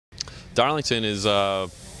Darlington is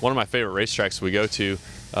one of my favorite racetracks we go to.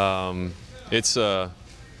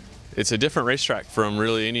 It's a different racetrack from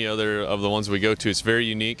really any other of the ones we go to. It's very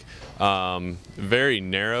unique, very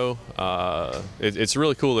narrow. It's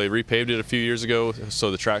really cool. They repaved it a few years ago,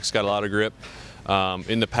 so the track's got a lot of grip.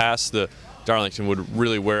 In the past, the Darlington would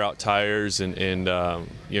really wear out tires, and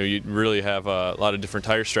you really have a lot of different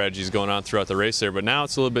tire strategies going on throughout the race there. But now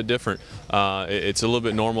it's a little bit different. It's a little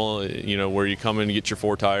bit normal, where you come in and get your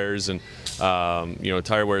 4 tires, and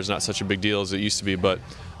tire wear is not such a big deal as it used to be. But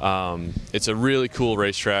it's a really cool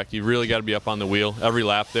racetrack. You really got to be up on the wheel every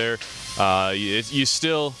lap there. You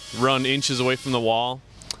still run inches away from the wall.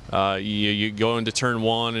 You go into turn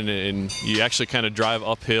 1 and you actually kind of drive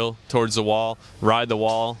uphill towards the wall, ride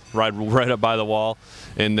right up by the wall,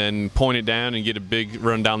 and then point it down and get a big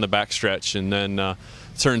run down the back stretch. And then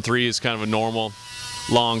turn 3 is kind of a normal,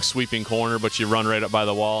 long sweeping corner, but you run right up by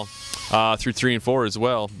the wall through 3 and 4 as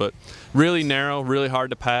well. But really narrow, really hard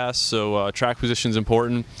to pass, so track position is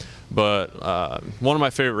important. But one of my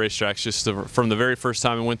favorite racetracks, just from the very first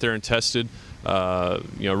time I went there and tested.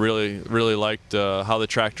 Really liked how the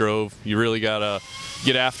track drove. You really gotta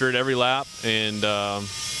get after it every lap, and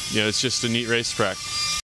it's just a neat racetrack.